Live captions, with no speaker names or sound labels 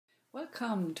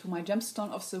Welcome to my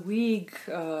gemstone of the week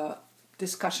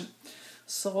discussion.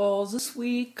 So this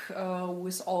week,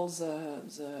 with all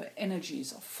the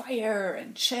energies of fire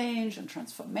and change and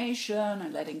transformation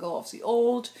and letting go of the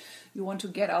old, you want to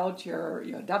get out your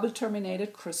double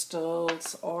terminated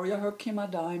crystals or your Herkimer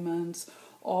diamonds,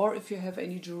 or if you have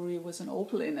any jewelry with an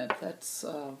opal in it, that's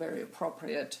a very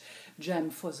appropriate gem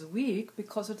for the week,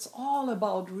 because it's all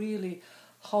about really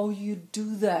how you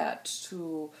do that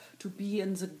to be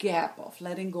in the gap of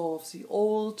letting go of the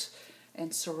old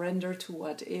and surrender to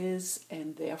what is,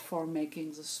 and therefore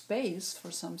making the space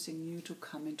for something new to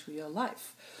come into your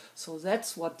life. So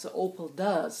that's what the opal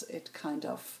does. It kind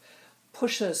of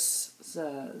pushes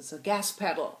the gas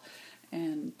pedal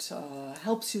and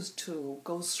helps you to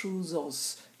go through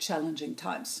those challenging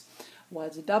times. While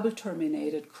the double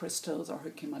terminated crystals or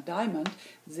Herkimer diamond,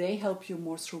 they help you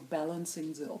more through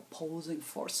balancing the opposing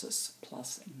forces,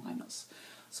 plus and minus.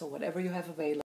 So whatever you have available.